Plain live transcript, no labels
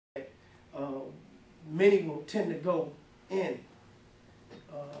many will tend to go in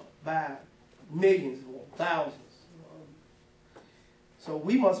by millions or thousands. So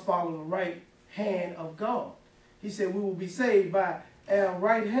we must follow the right hand of God. He said we will be saved by our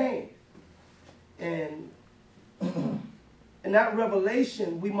right hand. And in that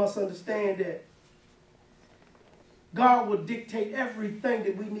revelation, we must understand that God will dictate everything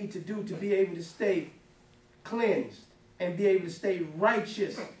that we need to do to be able to stay cleansed and be able to stay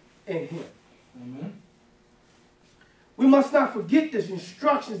righteous in Him. Amen. We must not forget the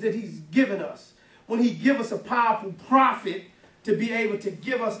instructions that He's given us when He gives us a powerful prophet to be able to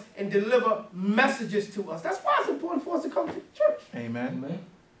give us and deliver messages to us. That's why it's important for us to come to the church. Amen. Amen.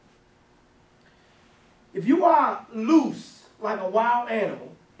 If you are loose like a wild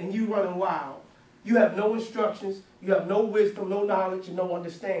animal and you running wild, you have no instructions, you have no wisdom, no knowledge, and no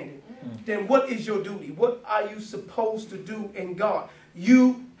understanding, then what is your duty? What are you supposed to do in God?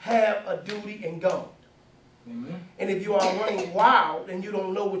 You have a duty in God. Amen. And if you are running wild and you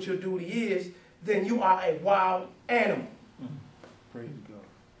don't know what your duty is, then you are a wild animal. Praise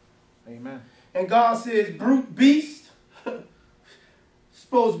God. Amen. And God says, brute beast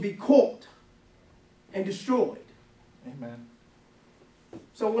supposed to be caught and destroyed. Amen.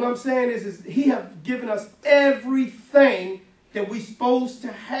 So what I'm saying is He has given us everything that we're supposed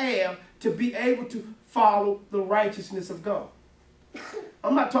to have to be able to follow the righteousness of God.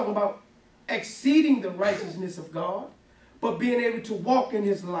 I'm not talking about exceeding the righteousness of God, but being able to walk in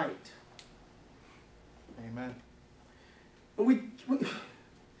His light. Amen. And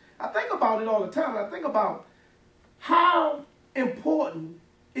I think about it all the time. I think about how important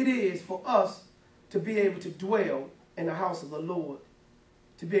it is for us to be able to dwell in the house of the Lord,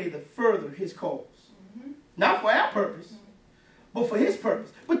 to be able to further His cause. Mm-hmm. Not for our purpose, but for His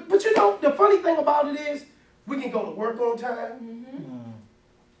purpose. But you know, the funny thing about it is, we can go to work on time. Mm-hmm.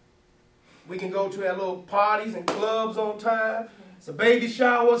 We can go to our little parties and clubs on time. It's a baby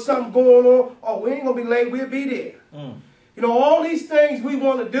shower or something going on. Oh, we ain't going to be late. We'll be there. You know, all these things we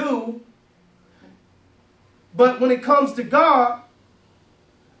want to do. But when it comes to God,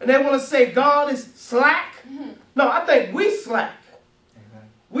 and they want to say God is slack. No, I think we slack. Amen.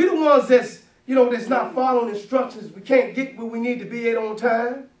 We the ones that's, you know, that's not following instructions. We can't get where we need to be at on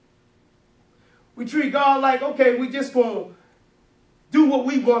time. We treat God like, okay, we just going to do what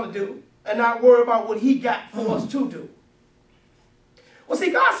we want to do and not worry about what He got for us to do. Well,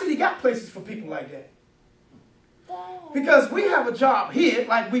 see, God said He got places for people like that. Because we have a job here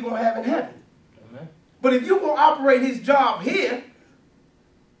like we're going to have in heaven. Amen. But if you're going to operate His job here,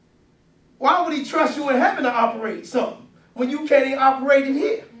 why would He trust you in heaven to operate something when you can't even operate it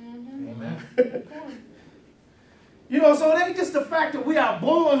here? Mm-hmm. Amen. You know, so it ain't just the fact that we are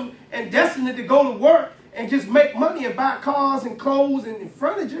born and destined to go to work and just make money and buy cars and clothes and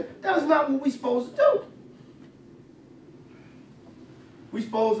furniture. That is not what we're supposed to do. We're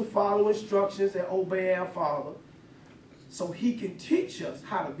supposed to follow instructions and obey our Father so He can teach us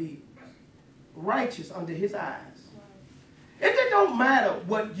how to be righteous under His eyes. And it don't matter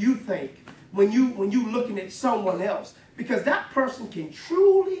what you think when you looking at someone else, because that person can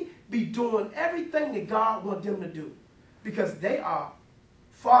truly be doing everything that God wants them to do because they are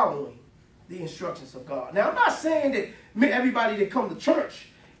following the instructions of God. Now, I'm not saying that everybody that come to church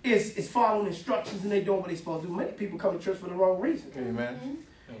is following instructions and they doing what they're supposed to do. Many people come to church for the wrong reason. Amen.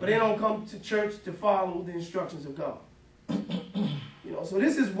 But they don't come to church to follow the instructions of God. You know, so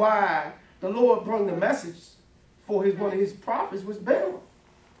this is why the Lord brought the message for one of His prophets was Balaam.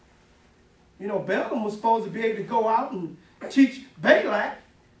 You know, Balaam was supposed to be able to go out and teach Balak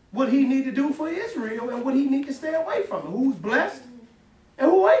what he need to do for Israel and what he need to stay away from, and who's blessed and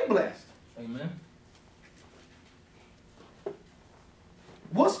who ain't blessed. Amen.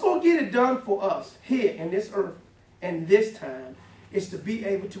 What's going to get it done for us here in this earth and this time is to be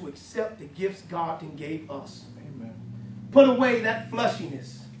able to accept the gifts God then gave us. Amen. Put away that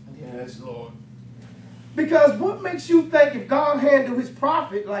fleshiness. Yes, Lord. Because what makes you think if God handled His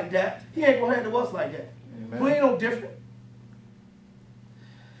prophet like that, He ain't going to handle us like that? Amen. We ain't no different.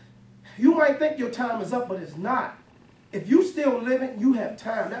 You might think your time is up, but it's not. If you still living, you have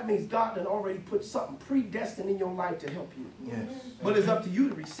time. That means God done already put something predestined in your life to help you. Yes. But it's up to you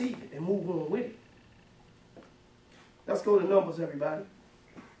to receive it and move on with it. Let's go to Numbers, everybody.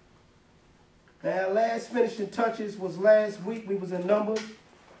 Now, our last finishing touches was last week. We was in Numbers,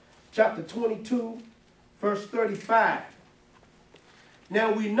 chapter 22, verse 35.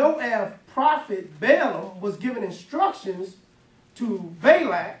 Now, we know our prophet Balaam was given instructions to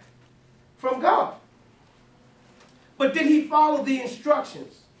Balak from God. But did he follow the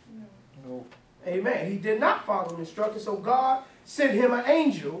instructions? No. Amen. He did not follow the instructions, so God sent him an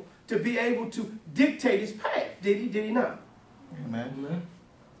angel to be able to dictate his path. Did he? Did he not? Amen. Amen.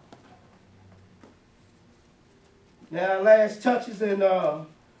 Now, last touches in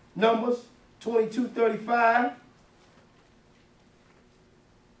Numbers 22:35.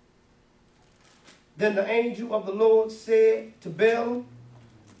 Then the angel of the Lord said to Balaam,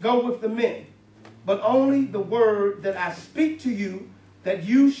 go with the men, but only the word that I speak to you, that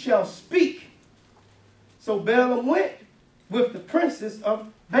you shall speak. So Balaam went with the princes of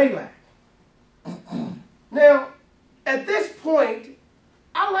Balak. Now, at this point,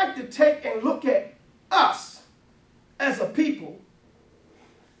 I like to take and look at us as a people,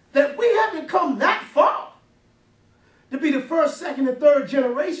 that we haven't come that far to be the first, second, and third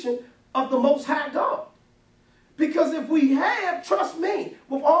generation of the Most High God. Because if we have, trust me,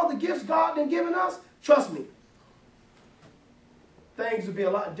 with all the gifts God has given us, trust me, things would be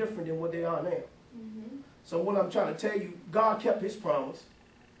a lot different than what they are now. Mm-hmm. So what I'm trying to tell you, God kept his promise.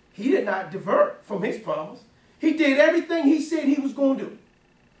 He did not divert from his promise. He did everything he said he was going to do.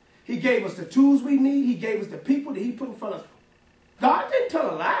 He gave us the tools we need. He gave us the people that he put in front of us. God didn't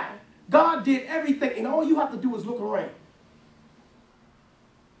tell a lie. God did everything, and all you have to do is look around.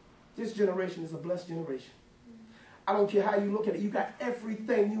 This generation is a blessed generation. I don't care how you look at it. You got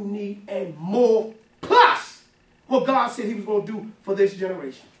everything you need and more, plus what God said he was going to do for this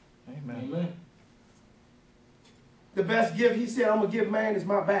generation. Amen. Amen. The best gift he said I'm going to give man is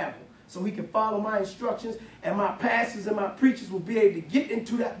my Bible. So he can follow my instructions, and my pastors and my preachers will be able to get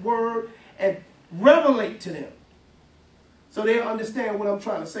into that word and revelate to them, so they'll understand what I'm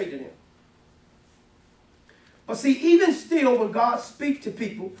trying to say to them. But see, even still, when God speaks to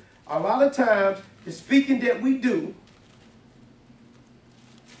people, a lot of times the speaking that we do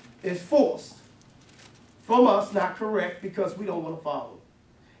is forced from us, not correct, because we don't want to follow.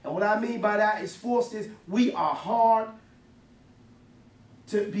 And what I mean by that is forced is we are hard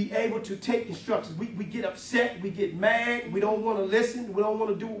to be able to take instructions. We get upset, we get mad, we don't want to listen, we don't want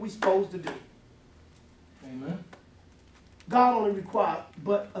to do what we're supposed to do. Amen. God only requires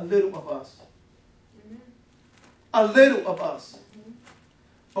but a little of us. Amen. A little of us. Mm-hmm.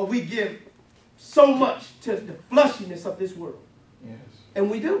 But we give so much to the fleshiness of this world. Yes.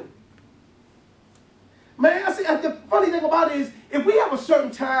 And we do. Man, I see, the funny thing about it is, if we have a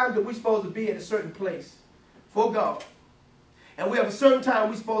certain time that we're supposed to be at a certain place for God, and we have a certain time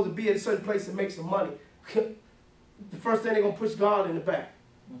we're supposed to be at a certain place to make some money, the first thing they're going to push God in the back.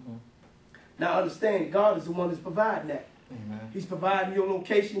 Mm-hmm. Now understand, God is the one that's providing that. Amen. He's providing your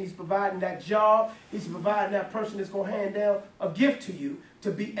location. He's providing that job. He's providing that person that's going to hand down a gift to you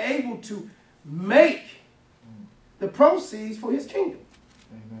to be able to make the proceeds for his kingdom.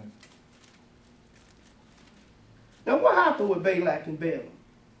 Amen. Now, what happened with Balak and Balaam?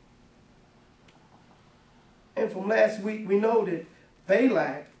 And from last week, we know that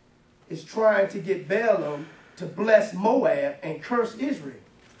Balak is trying to get Balaam to bless Moab and curse Israel.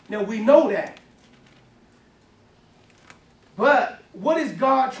 Now, we know that. But what is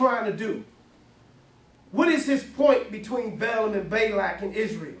God trying to do? What is his point between Balaam and Balak and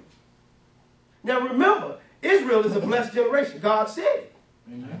Israel? Now, remember, Israel is a blessed generation. God said it.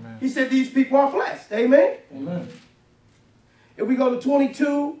 Amen. He said these people are blessed. Amen? Amen. If we go to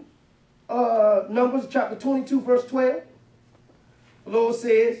 22, Numbers chapter 22, verse 12, the Lord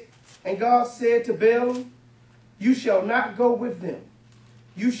says, and God said to Balaam, you shall not go with them.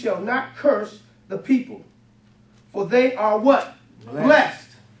 You shall not curse the people, for they are what? Blessed.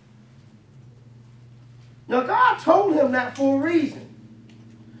 Now, God told him that for a reason.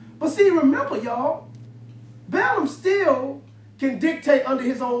 But see, remember, y'all, Balaam still can dictate under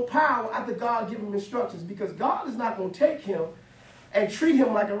his own power after God gives him instructions, because God is not going to take him and treat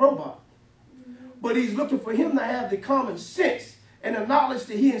him like a robot. But he's looking for him to have the common sense and the knowledge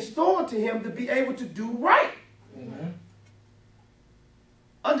that he installed to him to be able to do right. Amen.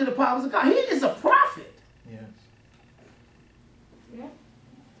 Under the powers of God. He is a prophet. Yes. Yeah.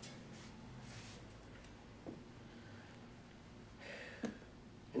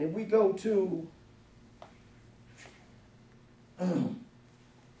 And if we go to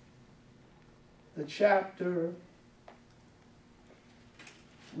the chapter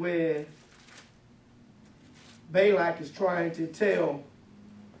where Balak is trying to tell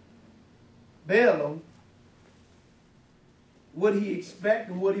Balaam what he expects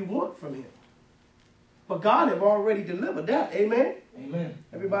and what he wants from him. But God have already delivered that. Amen? Amen.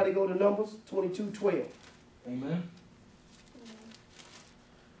 Everybody go to Numbers 22:12. Amen.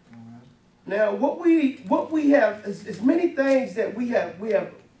 Now, what we have is many things that we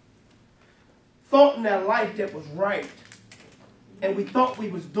have thought in our life that was right, and we thought we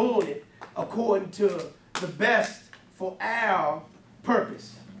was doing it according to the best for our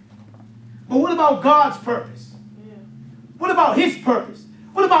purpose. about God's purpose? Yeah. What about his purpose?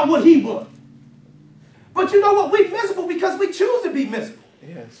 What about what he wants? But you know what? We're miserable because we choose to be miserable.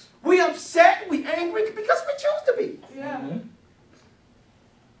 Yes. We upset, we angry because we choose to be. Yeah. Amen.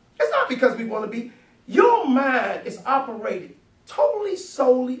 It's not because we want to be. Your mind is operated totally,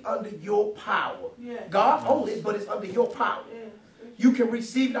 solely under your power. Yeah. God owns it, but it's under your power. Yeah. You can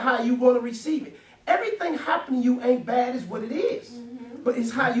receive it how you want to receive it. Everything happening to you ain't bad is what it is. Mm-hmm. But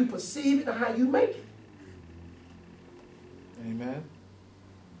it's how you perceive it and how you make it. Amen.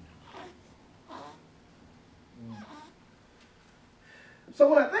 So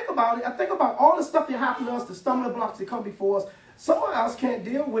when I think about it, I think about all the stuff that happened to us, the stumbling blocks that come before us. Someone else can't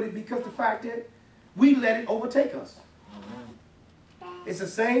deal with it because the fact that we let it overtake us. It's the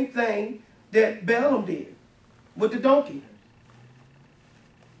same thing that Balaam did with the donkey.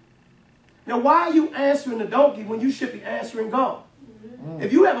 Now, why are you answering the donkey when you should be answering God?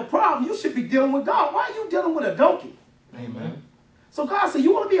 If you have a problem, you should be dealing with God. Why are you dealing with a donkey? Amen. So God said,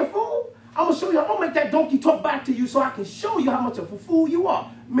 you want to be a fool? I'm going to show you. I'm going to make that donkey talk back to you so I can show you how much of a fool you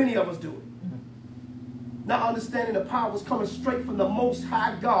are. Many of us do it. Now understanding the power was coming straight from the Most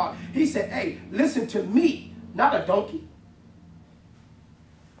High God. He said, hey, listen to me, not a donkey.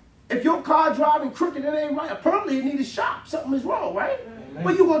 If your car driving crooked, it ain't right. Apparently it needs a shop. Something is wrong, right? Amen.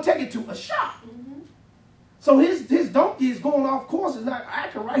 But you're going to take it to a shop. So his donkey is going off course. It's not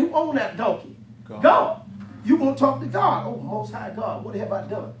acting right. Who owned that donkey? God. You're going to talk to God. Oh, Most High God, what have I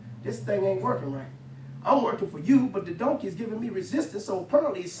done? This thing ain't working right. I'm working for you, but the donkey is giving me resistance, so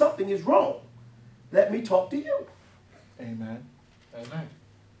apparently something is wrong. Let me talk to you. Amen. Amen.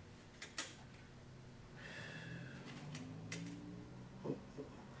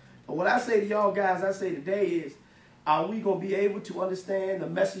 But what I say to y'all guys, I say today is, are we going to be able to understand the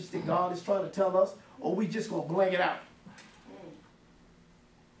message that God is trying to tell us, or we just going to blank it out?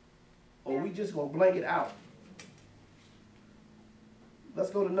 Or we just going to blank it out? Let's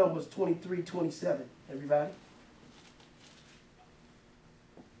go to Numbers 23:27, everybody.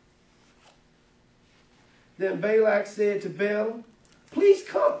 Then Balak said to Balaam, please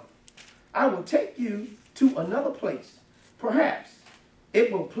come. I will take you to another place. Perhaps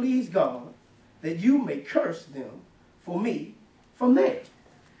it will please God that you may curse them for me from there.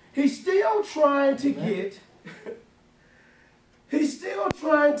 He's still trying to get,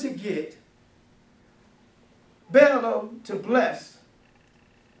 Balaam to bless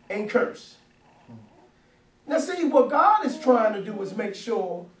and curse. Now see, what God is trying to do is make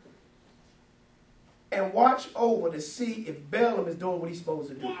sure and watch over to see if Balaam is doing what he's supposed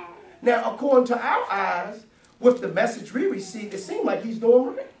to do. Now, according to our eyes, with the message we received, it seemed like he's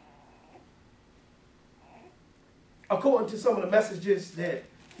doing right. According to some of the messages that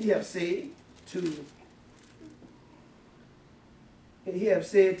he have said to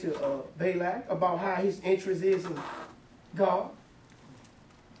Balak about how his interest is in God.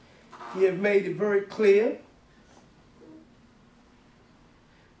 He have made it very clear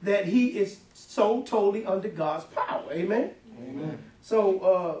that he is so totally under God's power. Amen? Amen.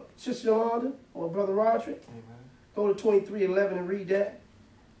 So, Sister Yolanda or Brother Roderick, Amen. go to 23:11 and read that.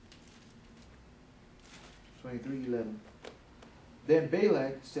 23:11. Then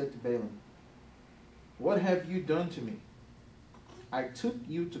Balak said to Balaam, what have you done to me? I took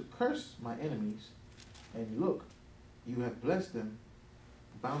you to curse my enemies, and look, you have blessed them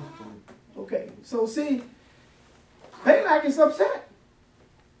bountifully. Okay, so see, Balak is upset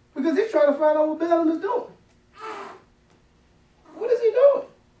because he's trying to find out what Balaam is doing. What is he doing?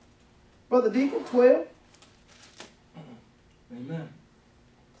 Brother Deacon, 12. Amen.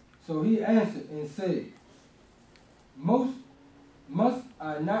 So he answered and said, must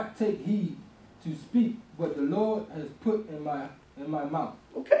I not take heed to speak what the Lord has put in my mouth?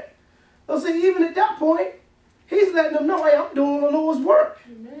 Okay. So see, even at that point, he's letting them know, hey, I'm doing the Lord's work.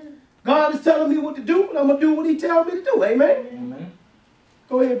 Amen. God is telling me what to do, and I'm going to do what he tells me to do. Amen? Amen.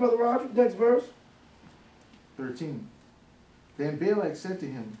 Go ahead, Brother Roger. Next verse. 13. Then Balak said to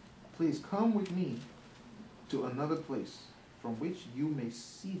him, please come with me to another place from which you may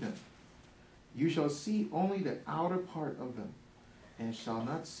see them. You shall see only the outer part of them, and shall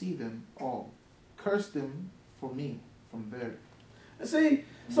not see them all. Curse them for me from there. See,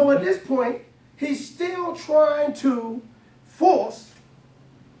 so at this point, he's still trying to force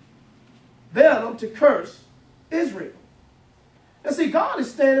Balaam to curse Israel. And see, God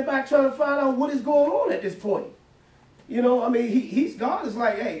is standing back trying to find out what is going on at this point. You know, I mean, God is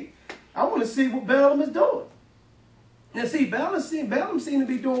like, hey, I want to see what Balaam is doing. And see, Balaam seemed to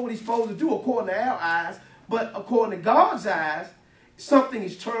be doing what he's supposed to do according to our eyes, but according to God's eyes, something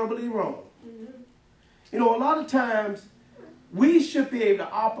is terribly wrong. You know, a lot of times we should be able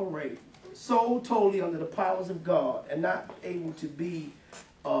to operate so totally under the powers of God and not able to be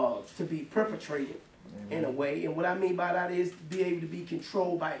perpetrated in a way. And what I mean by that is be able to be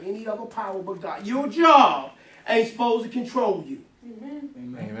controlled by any other power but God. Your job ain't supposed to control you. Amen.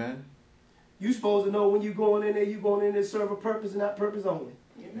 Amen. You're supposed to know when you're going in there to serve a purpose and not purpose only.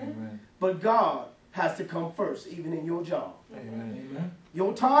 Amen. But God has to come first, even in your job. Amen. Amen.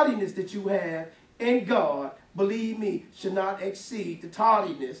 Your tardiness that you have in God, believe me, should not exceed the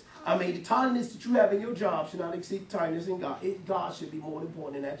tardiness. The tardiness that you have in your job should not exceed the tardiness in God. God should be more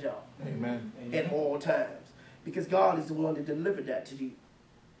important in that job. Amen. At all times. Because God is the one that delivered that to you.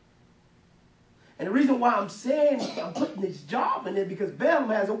 And the reason why I'm saying I'm putting this job in there because Balaam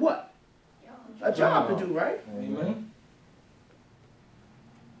has a what? A job to do, right? Amen.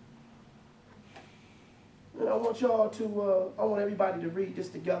 And I want y'all to, I want everybody to read this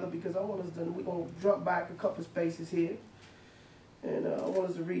together because we're going to jump back a couple spaces here. And I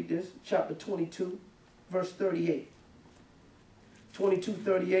want us to read this, chapter 22, verse 38.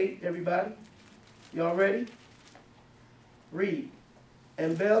 22:38, everybody. Y'all ready? Read.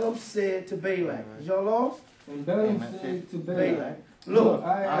 And Balaam said to Balak, is y'all lost? And Balaam said to Balak, Balak, look,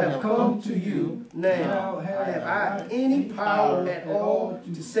 I have come to you. Now have I any power at all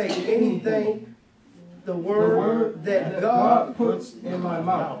to say anything, the word that God puts in my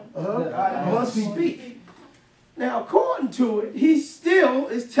mouth, that I must speak? Now, according to it, he still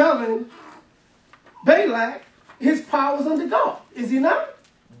is telling Balak his power's under God. Is he not?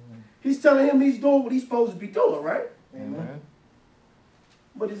 He's telling him he's doing what he's supposed to be doing, right? Amen.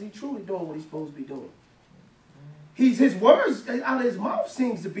 But is he truly doing what he's supposed to be doing? His words out of his mouth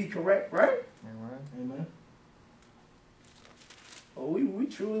seems to be correct, right? Amen. Well, we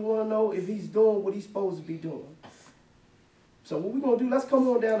truly want to know if he's doing what he's supposed to be doing. So what we're going to do, let's come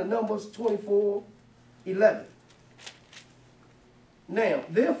on down to Numbers 24:11. Now,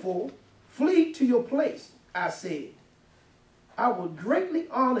 therefore, flee to your place, I said. I will greatly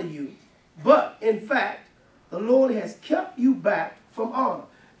honor you, but in fact, the Lord has kept you back from honor.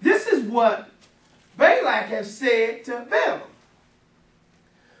 This is what Balak has said to Balaam.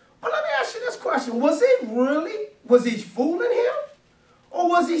 But let me ask you this question. Was he fooling him? Or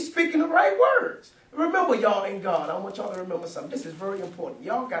was he speaking the right words? Remember, y'all, in God, I want y'all to remember something. This is very important.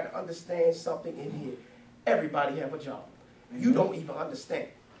 Y'all got to understand something in here. Everybody have a job. You don't even understand.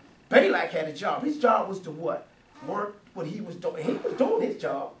 Balak had a job. His job was to what? Work what he was doing. He was doing his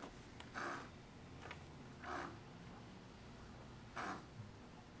job.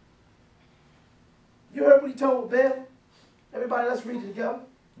 You heard what he told Balaam? Everybody, let's read it together.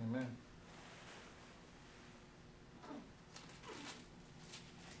 Amen.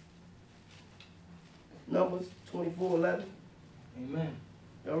 Numbers 24:11. Amen.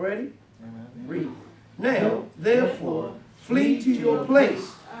 Y'all ready? Amen. Read. Now, therefore, flee to your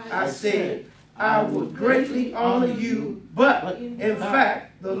place. I said, I would greatly honor you, but in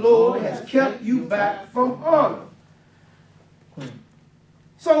fact, the Lord has kept you back from honor.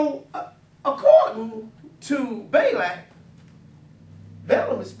 So, according to Balak,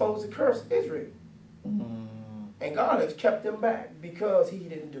 Balaam is supposed to curse Israel. And God has kept him back because he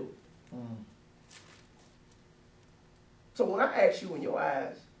didn't do it. So when I ask you in your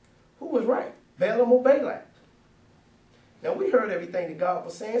eyes, who was right, Balaam or Balak? Now we heard everything that God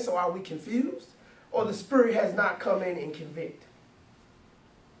was saying, so are we confused? Or the Spirit has not come in and convict?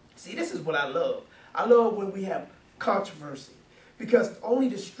 See, this is what I love. I love when we have controversy. Because only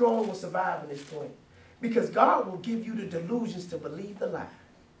the strong will survive in this point. Because God will give you the delusions to believe the lie.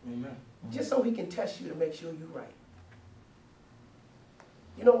 Amen. Just so he can test you to make sure you're right.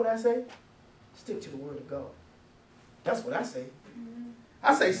 You know what I say? Stick to the word of God. That's what I say.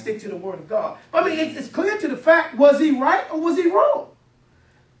 I say stick to the word of God. I mean, it's clear to the fact, was he right or was he wrong?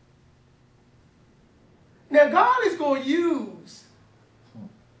 Now, God is going to use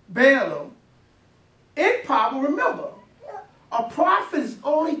Balaam in power. Remember, a prophet is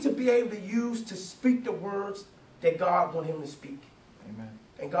only to be able to use to speak the words that God wants him to speak. Amen.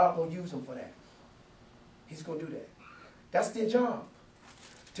 And God will use him for that. He's going to do that. That's their job,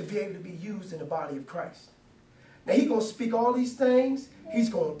 to be able to be used in the body of Christ. Now, he's going to speak all these things. He's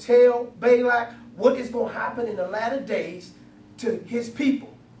going to tell Balak what is going to happen in the latter days to his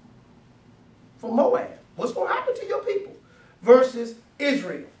people from Moab. What's going to happen to your people versus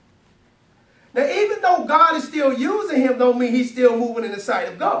Israel. Now, even though God is still using him, don't mean he's still moving in the sight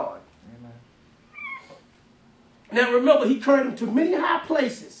of God. Amen. Now, remember, he carried him to many high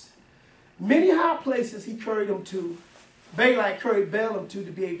places. Many high places he carried him to. Balak carried Balaam to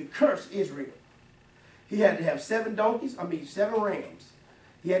be able to curse Israel. He had to have 7 rams.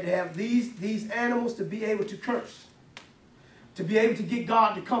 He had to have these animals to be able to curse, to be able to get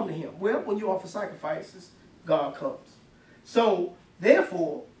God to come to him? Well, when you offer sacrifices, God comes. So,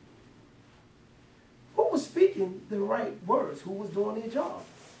 therefore, who was speaking the right words? Who was doing their job?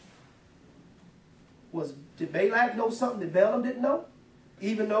 Did Balak know something that Balaam didn't know?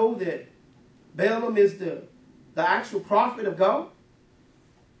 Even though that Balaam is the actual prophet of God?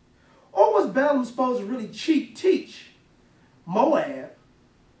 Or was Balaam supposed to really teach Moab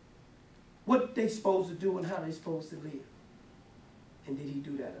what they're supposed to do and how they're supposed to live? And did he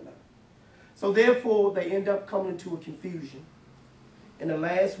do that or not? So therefore, they end up coming into a confusion. And the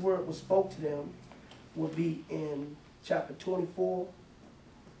last word was spoke to them will be in chapter 24,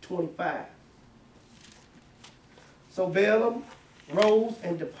 25. So Balaam rose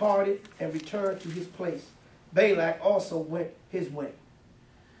and departed and returned to his place. Balak also went his way.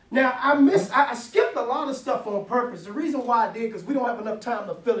 Now, I skipped a lot of stuff on purpose. The reason why I did, because we don't have enough time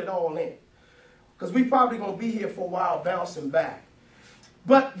to fill it all in. Because we probably going to be here for a while bouncing back.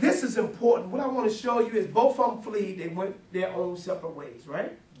 But this is important. What I want to show you is both of them fled. They went their own separate ways,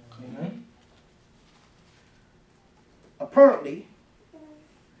 right? Amen. Apparently,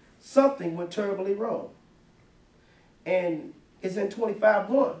 something went terribly wrong. And it's in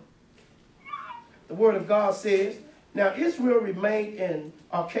 25:1. The word of God says, now Israel remained in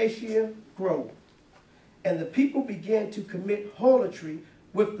Acacia Grove, and the people began to commit harlotry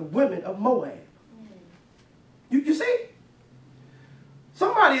with the women of Moab. You see?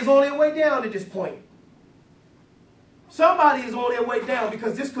 Somebody is on their way down at this point. Somebody is on their way down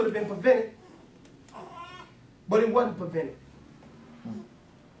because this could have been prevented. But it wasn't prevented.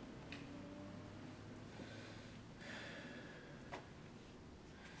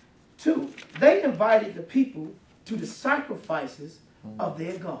 Two, they invited the people to the sacrifices of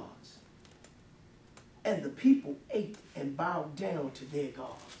their gods. And the people ate and bowed down to their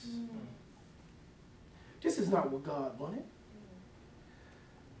gods. This is not what God wanted.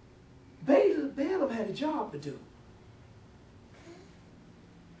 Balaam had a job to do.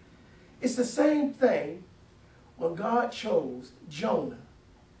 It's the same thing when God chose Jonah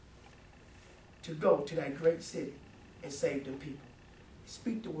to go to that great city and save them people.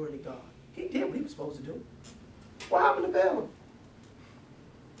 Speak the word of God. He did what he was supposed to do. What happened to Balaam?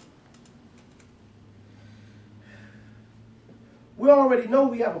 We already know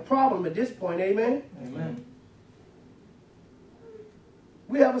we have a problem at this point, amen? Amen.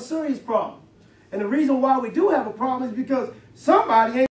 We have a serious problem. And the reason why we do have a problem is because somebody ain't